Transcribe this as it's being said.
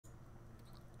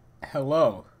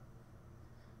Hello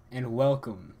and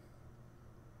welcome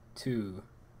to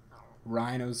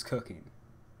Rhino's Cooking.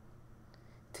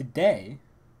 Today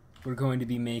we're going to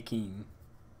be making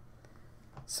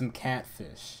some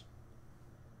catfish.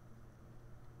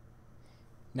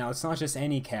 Now it's not just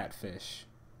any catfish.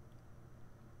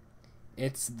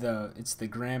 It's the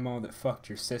grandma that fucked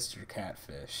your sister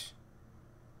catfish.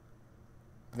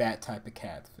 That type of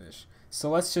catfish. So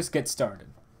let's just get started.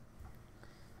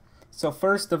 So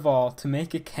first of all, to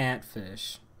make a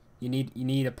catfish, you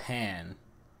need a pan.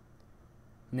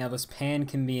 Now this pan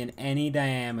can be in any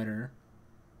diameter.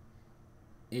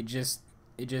 It just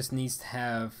needs to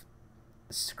have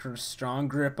a strong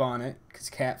grip on it, because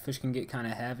catfish can get kind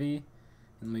of heavy.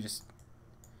 And let me just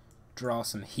draw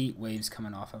some heat waves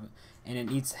coming off of it. And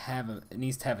it needs to have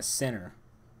a center.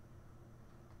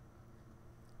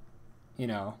 You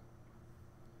know,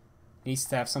 it needs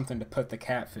to have something to put the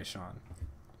catfish on.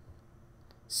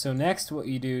 So next what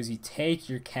you do is you take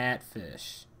your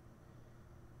catfish.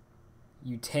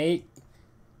 You take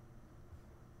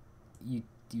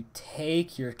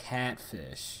your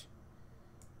catfish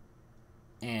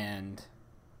and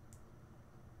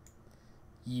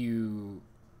you,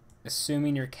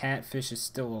 assuming your catfish is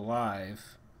still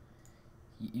alive,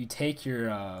 you take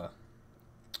your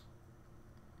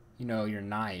your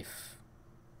knife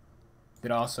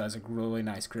that also has a really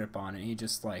nice grip on it, and you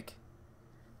just like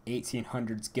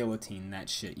 1800s guillotine that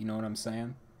shit, you know what I'm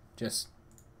saying? Just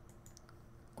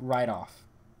right off.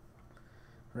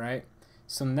 Right?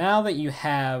 So now that you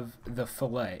have the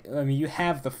fillet, you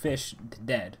have the fish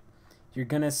dead, you're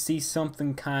gonna see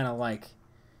something kind of like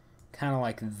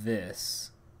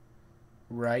this,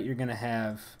 right? You're gonna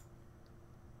have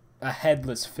a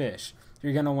headless fish.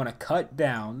 You're gonna want to cut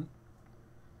down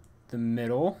the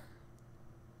middle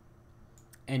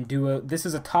and this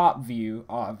is a top view,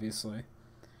 obviously,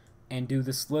 and do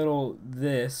this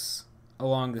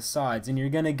along the sides, and you're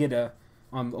gonna get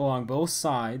along both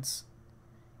sides,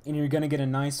 and you're gonna get a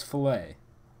nice fillet.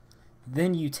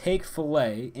 Then you take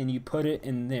fillet and you put it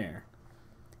in there,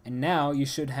 and now you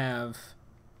should have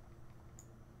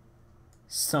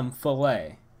some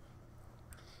fillet.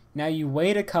 Now you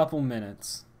wait a couple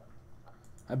minutes,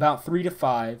 about 3 to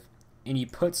 5, and you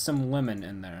put some lemon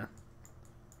in there.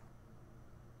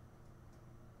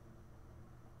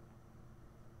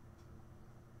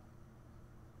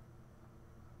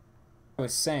 I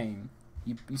was saying,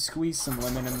 you squeeze some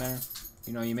lemon in there.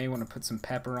 You may want to put some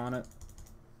pepper on it.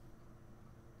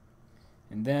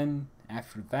 And then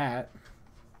after that,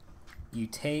 you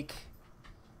take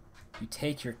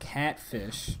your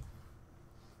catfish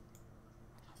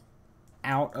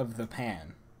out of the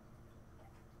pan.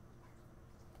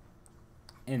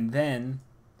 And then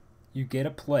you get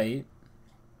a plate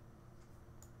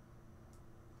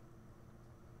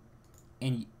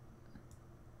and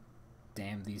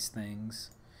damn these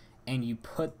things, and you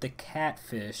put the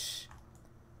catfish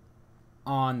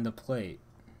on the plate,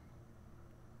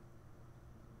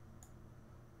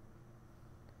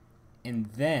 and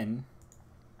then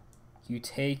you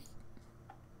take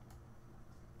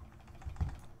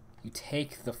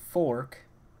the fork,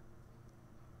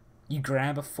 you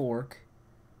grab a fork,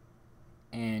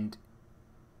 and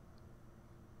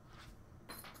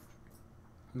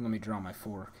let me draw my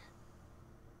fork.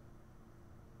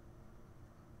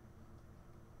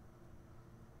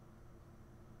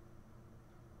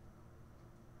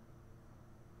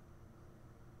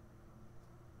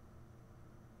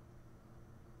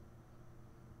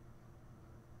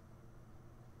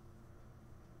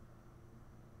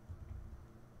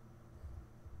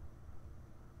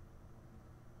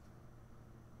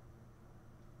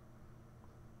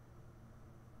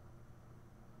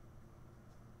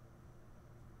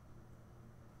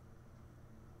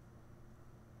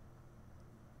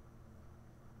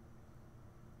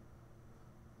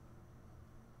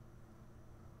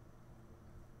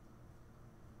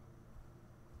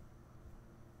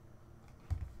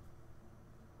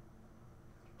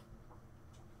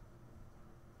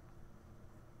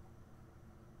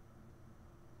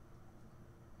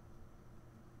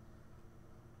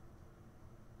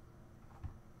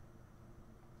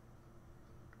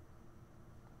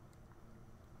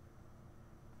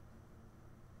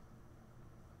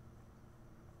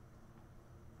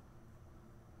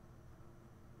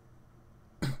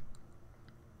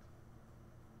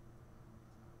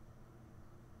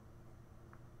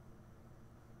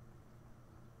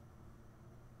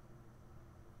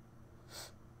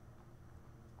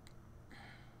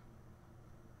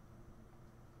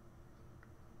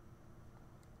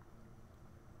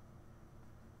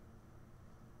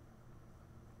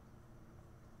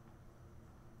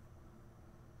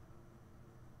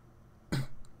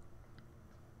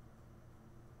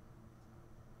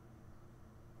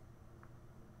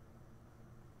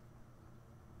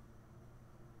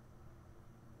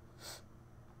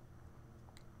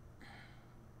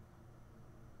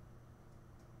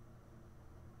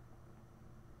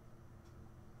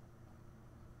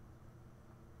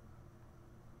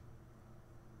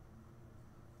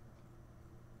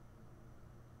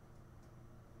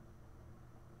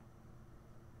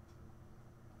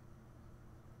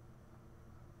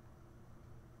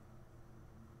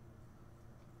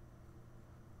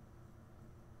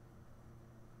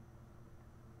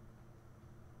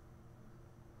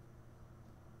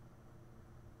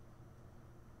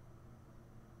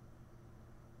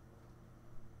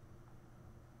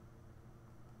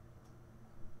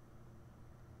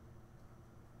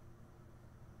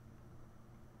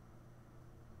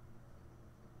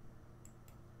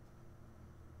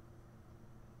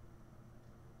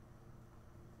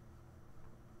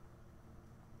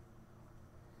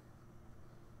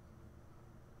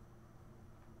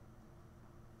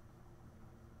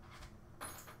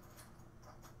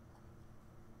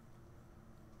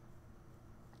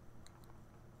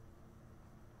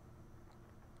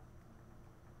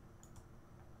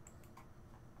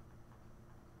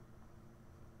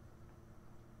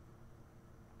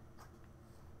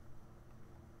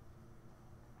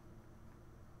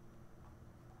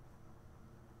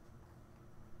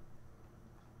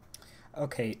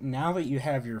 Okay, now that you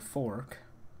have your fork,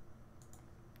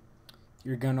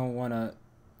 you're gonna wanna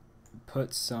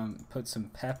put some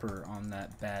pepper on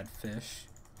that bad fish,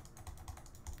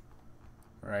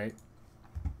 right?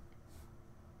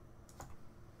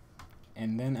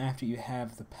 And then after you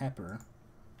have the pepper,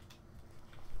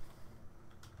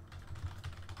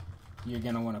 you're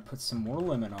gonna want to put some more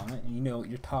lemon on it, and you know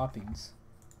your toppings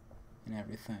and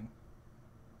everything.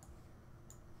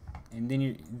 And then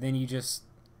you just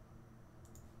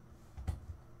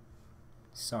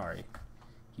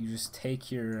you just take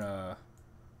your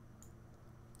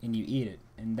and you eat it,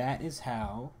 and that is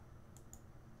how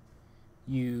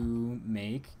you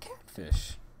make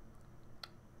catfish.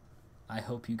 I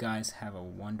hope you guys have a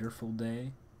wonderful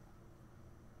day,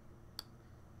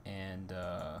 and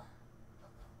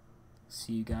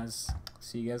see you guys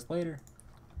later.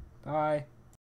 Bye.